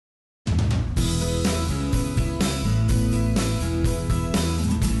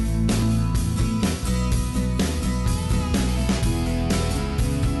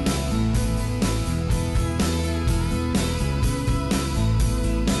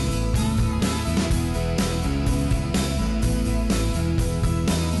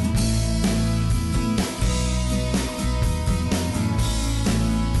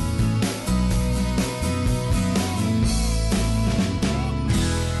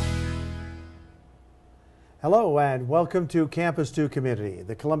Hello and welcome to Campus to Community,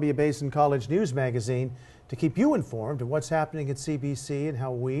 the Columbia Basin College News Magazine, to keep you informed of what's happening at CBC and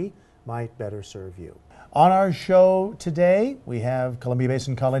how we might better serve you. On our show today, we have Columbia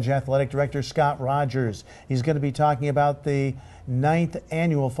Basin College Athletic Director Scott Rogers. He's going to be talking about the 9th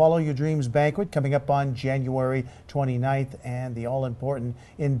annual Follow Your Dreams banquet coming up on January 29th and the all-important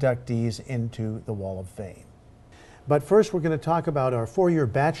inductees into the Wall of Fame. But first, we're going to talk about our four-year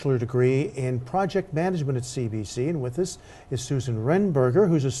bachelor degree in project management at CBC. And with us is Susan Renberger,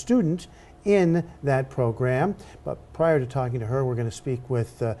 who's a student in that program. But prior to talking to her, we're going to speak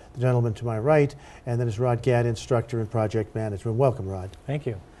with the gentleman to my right, and that is Rod Gadd, instructor in project management. Welcome, Rod. Thank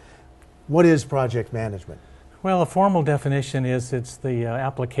you. What is project management? Well, a formal definition is it's the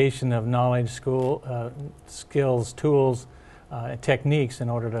application of knowledge, skills, tools, techniques in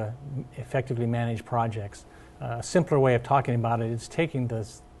order to effectively manage projects. A simpler way of talking about it is taking the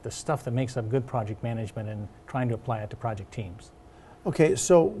stuff that makes up good project management and trying to apply it to project teams. Okay,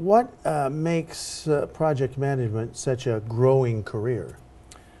 so what makes project management such a growing career?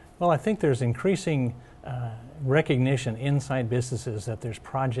 Well, I think there's increasing recognition inside businesses that there's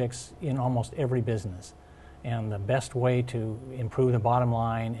projects in almost every business. And the best way to improve the bottom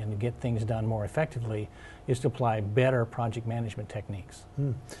line and to get things done more effectively is to apply better project management techniques.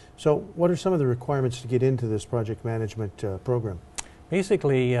 So what are some of the requirements to get into this project management program?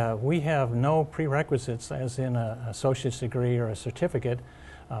 Basically, we have no prerequisites as in an associate's degree or a certificate.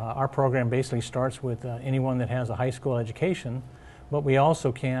 Our program basically starts with anyone that has a high school education, but we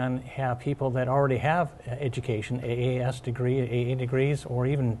also can have people that already have education, AAS degree, AA degrees, or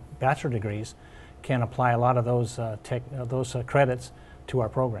even bachelor degrees, can apply a lot of those credits to our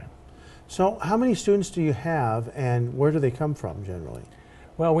program. So how many students do you have and where do they come from generally?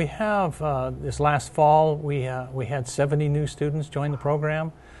 Well, we have, this last fall, we had 70 new students join the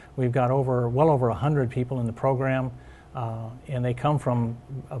program. We've got well over 100 people in the program, and they come from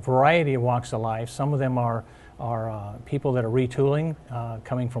a variety of walks of life. Some of them are people that are retooling,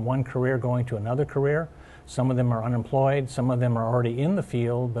 coming from one career going to another career. Some of them are unemployed, some of them are already in the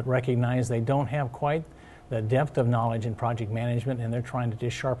field, but recognize they don't have quite the depth of knowledge in project management, and they're trying to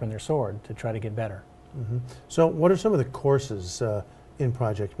just sharpen their sword to try to get better. So what are some of the courses in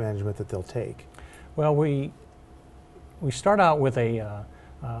project management that they'll take? Well, we start out with the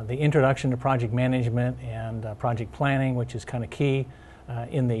introduction to project management and project planning, which is kind of key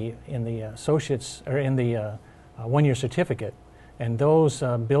in the associates or in the one-year certificate. And those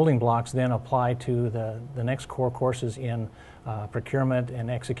building blocks then apply to the next core courses in procurement and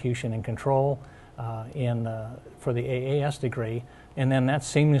execution and control for the AAS degree. And then that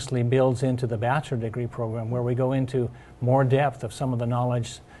seamlessly builds into the bachelor degree program where we go into more depth of some of the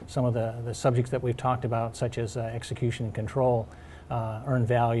knowledge, some of the subjects that we've talked about, such as execution and control, earned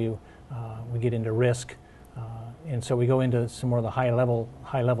value. We get into risk. And so we go into some more of the high level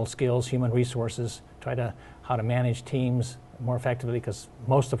skills, human resources, how to manage teams more effectively, because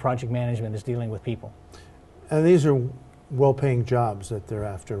most of project management is dealing with people. And these are well-paying jobs that they're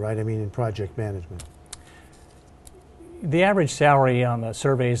after, right? I mean, in project management. The average salary on the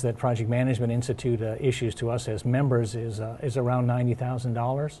surveys that Project Management Institute issues to us as members is around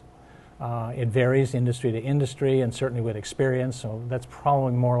 $90,000. It varies industry to industry and certainly with experience, so that's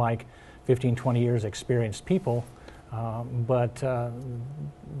probably more like 15, 20 years experienced people. But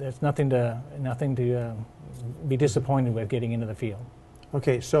there's nothing to be disappointed with getting into the field.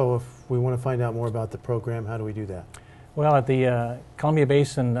 Okay, so if we want to find out more about the program, how do we do that? Well, at the Columbia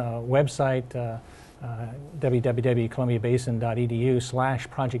Basin website,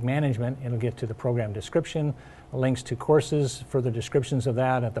 www.columbiabasin.edu/project management, it'll get to the program description, links to courses, further descriptions of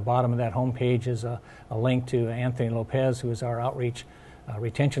that. At the bottom of that homepage is a link to Anthony Lopez, who is our outreach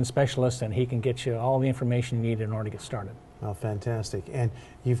retention specialist, and he can get you all the information you need in order to get started. Oh, fantastic. And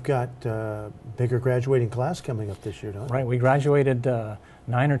you've got a bigger graduating class coming up this year, don't you? Right. We graduated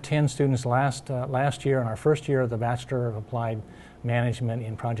 9 or 10 students last year in our first year of the Bachelor of Applied Management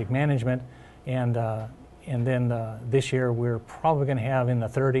in Project Management. And then this year we're probably going to have in the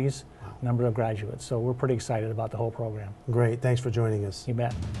 30s number of graduates. So we're pretty excited about the whole program. Great. Thanks for joining us. You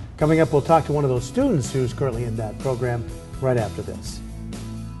bet. Coming up, we'll talk to one of those students who's currently in that program right after this.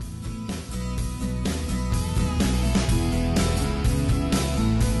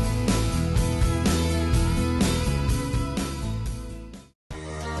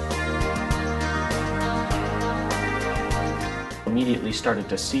 Immediately started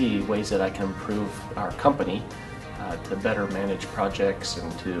to see ways that I can improve our company to better manage projects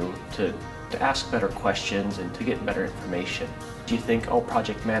and to ask better questions and to get better information. Do you think all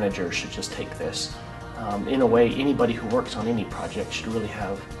project managers should just take this? In a way, anybody who works on any project should really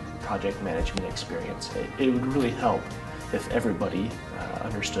have project management experience. It would really help if everybody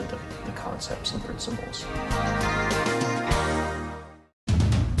understood the concepts and principles.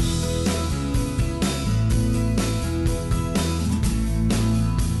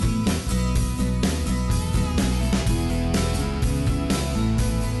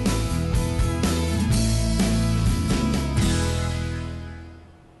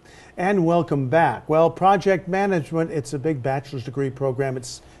 And welcome back. Well, project management, it's a big bachelor's degree program.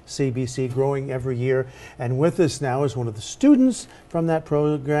 It's CBC, growing every year. And with us now is one of the students from that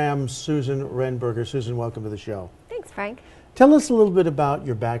program, Susan Renberger. Susan, welcome to the show. Thanks, Frank. Tell us a little bit about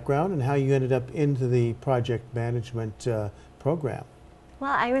your background and how you ended up into the project management program.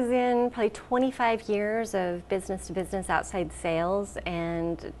 Well, I was in probably 25 years of business-to-business outside sales,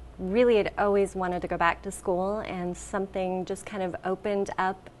 and really had always wanted to go back to school, and something just kind of opened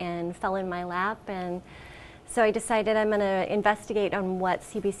up and fell in my lap, and so I decided I'm going to investigate on what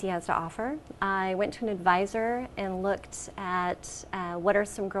CBC has to offer. I went to an advisor and looked at what are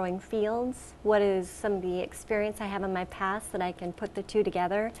some growing fields, what is some of the experience I have in my past that I can put the two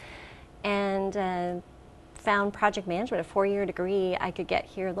together, and found project management, a 4-year degree I could get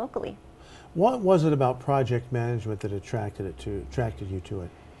here locally. What was it about project management that attracted you to it?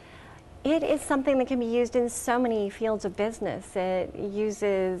 It is something that can be used in so many fields of business. It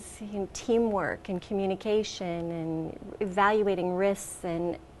uses teamwork and communication and evaluating risks,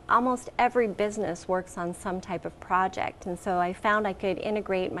 and almost every business works on some type of project. And so I found I could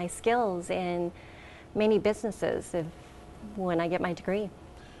integrate my skills in many businesses when I get my degree.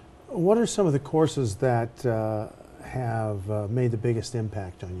 What are some of the courses that have made the biggest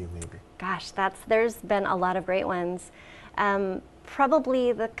impact on you, maybe? Gosh, there's been a lot of great ones.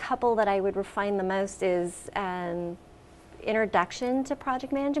 Probably the couple that I would refine the most is introduction to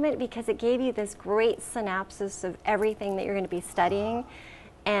project management, because it gave you this great synopsis of everything that you're going to be studying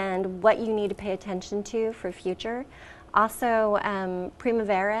and what you need to pay attention to for future. Also,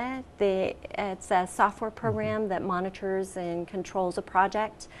 Primavera, it's a software program that monitors and controls a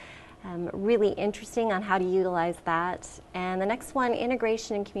project. Really interesting on how to utilize that. And the next one,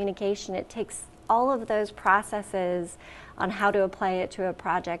 integration and communication. It takes all of those processes on how to apply it to a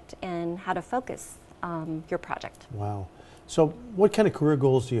project and how to focus your project. Wow. So what kind of career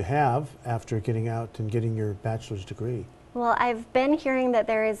goals do you have after getting out and getting your bachelor's degree? Well, I've been hearing that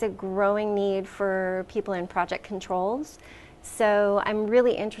there is a growing need for people in project controls. So I'm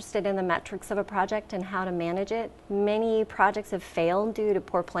really interested in the metrics of a project and how to manage it. Many projects have failed due to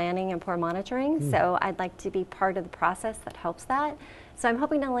poor planning and poor monitoring, so I'd like to be part of the process that helps that. So I'm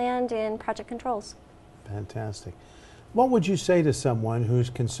hoping to land in project controls. Fantastic. What would you say to someone who's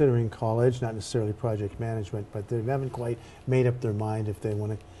considering college, not necessarily project management, but they haven't quite made up their mind if they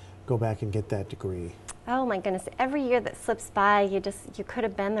want to go back and get that degree? Oh my goodness, every year that slips by, you could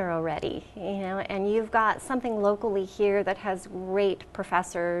have been there already, and you've got something locally here that has great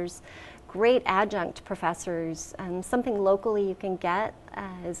professors, great adjunct professors, something locally you can get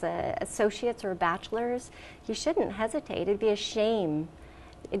as associates or bachelors. You shouldn't hesitate. It'd be a shame.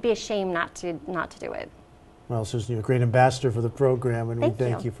 It'd be a shame not to do it. Well, Susan, you're a great ambassador for the program, and we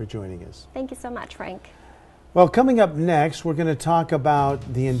thank you for joining us. Thank you so much, Frank. Well, coming up next, we're going to talk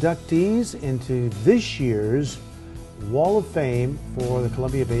about the inductees into this year's Wall of Fame for the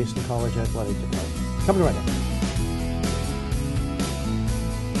Columbia Basin College Athletic Department. Coming right up.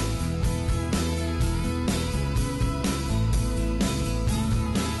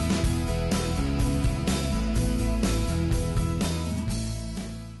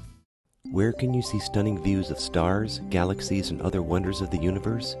 Where can you see stunning views of stars, galaxies, and other wonders of the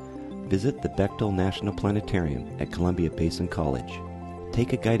universe? Visit the Bechtel National Planetarium at Columbia Basin College.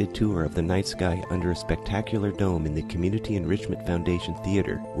 Take a guided tour of the night sky under a spectacular dome in the Community Enrichment Foundation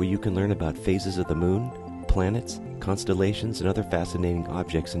Theater, where you can learn about phases of the moon, planets, constellations, and other fascinating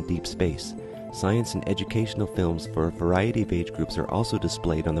objects in deep space. Science and educational films for a variety of age groups are also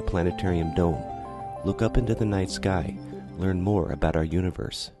displayed on the planetarium dome. Look up into the night sky. Learn more about our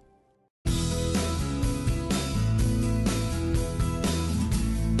universe.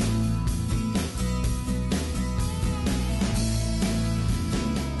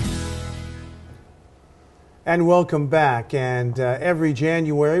 And welcome back. And every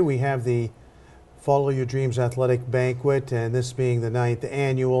January we have the Follow Your Dreams Athletic Banquet, and this being the 9th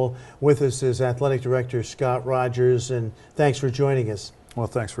annual. With us is Athletic Director Scott Rogers, and thanks for joining us. Well,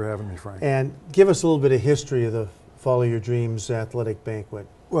 thanks for having me, Frank. And give us a little bit of history of the Follow Your Dreams Athletic Banquet.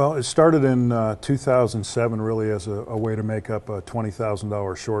 Well, it started in 2007 really as a way to make up a $20,000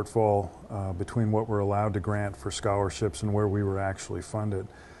 shortfall between what we're allowed to grant for scholarships and where we were actually funded.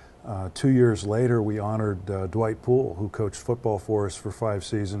 2 years later, we honored Dwight Poole, who coached football for us for 5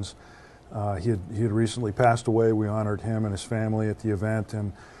 seasons. He had recently passed away. We honored him and his family at the event,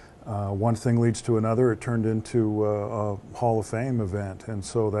 and one thing leads to another. It turned into a Hall of Fame event, and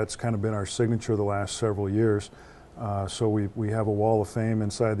so that's kind of been our signature the last several years. So we have a wall of fame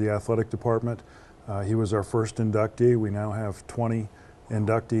inside the athletic department. He was our first inductee. We now have 20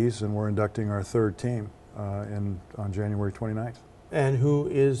 inductees, and we're inducting our 3rd team on January 29th. And who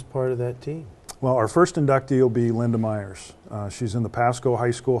is part of that team? Well, our first inductee will be Linda Myers. She's in the Pasco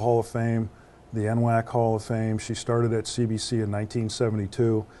High School Hall of Fame, the NWAC Hall of Fame. She started at CBC in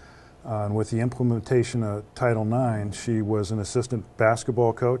 1972. And with the implementation of Title IX, she was an assistant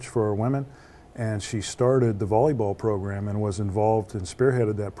basketball coach for our women, and she started the volleyball program and was involved and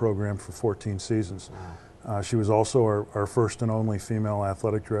spearheaded that program for 14 seasons. Wow. She was also our first and only female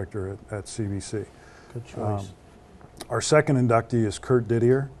athletic director at CBC. Good choice. Our second inductee is Kurt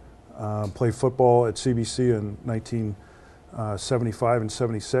Didier. Played football at CBC in 1975 and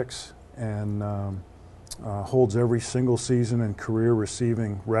 76, and holds every single season and career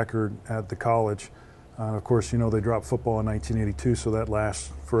receiving record at the college. Of course, you know, they dropped football in 1982, so that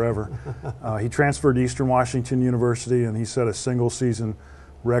lasts forever. He transferred to Eastern Washington University, and he set a single season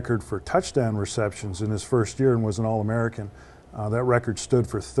record for touchdown receptions in his first year and was an All-American. That record stood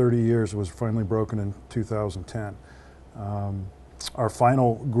for 30 years. It was finally broken in 2010. Our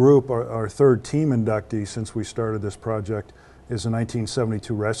final group, our 3rd team inductee since we started this project, is a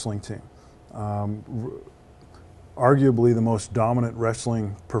 1972 wrestling team. Arguably the most dominant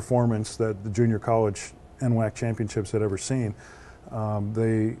wrestling performance that the junior college NWAC championships had ever seen.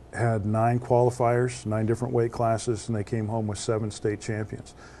 They had 9 qualifiers, 9 different weight classes, and they came home with 7 state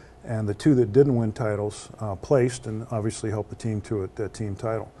champions. And the 2 that didn't win titles placed and obviously helped the team to a team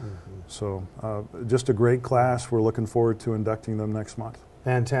title. Mm-hmm. So just a great class. We're looking forward to inducting them next month.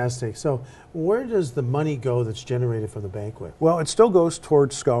 Fantastic. So where does the money go that's generated from the banquet? Well, it still goes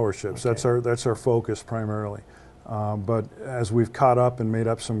towards scholarships. Okay. That's our focus primarily. But as we've caught up and made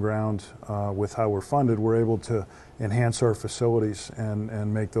up some ground with how we're funded, we're able to enhance our facilities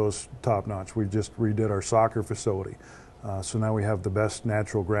and make those top notch. We just redid our soccer facility. So now we have the best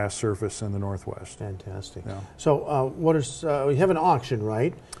natural grass surface in the Northwest. Fantastic. Yeah. So we have an auction,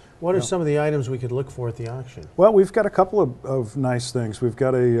 right? What are some of the items we could look for at the auction? Well, we've got a couple of nice things. We've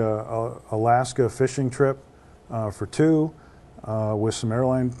got a Alaska fishing trip for 2 with some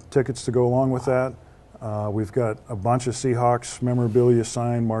airline tickets to go along with that. We've got a bunch of Seahawks memorabilia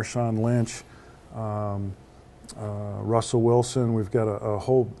signed, Marshawn Lynch, Russell Wilson. We've got a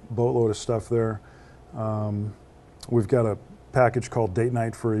whole boatload of stuff there. We've got a package called Date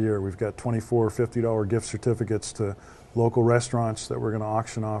Night for a Year. We've got 24 $50 gift certificates to local restaurants that we're going to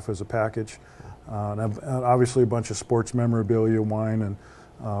auction off as a package. And obviously a bunch of sports memorabilia, wine, and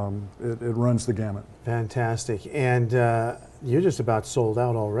it runs the gamut. Fantastic. And you're just about sold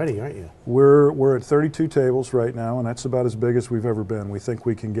out already, aren't you? We're at 32 tables right now, and that's about as big as we've ever been. We think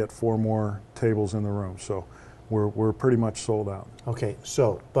we can get 4 more tables in the room. So we're pretty much sold out. Okay,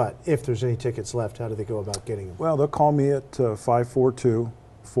 but if there's any tickets left, how do they go about getting them? Well, they'll call me at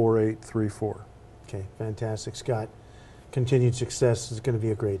 542-4834. Okay, fantastic. Scott, continued success. It's going to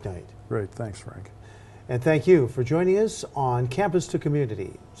be a great night. Great, thanks, Frank. And thank you for joining us on Campus to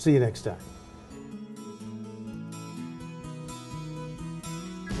Community. See you next time.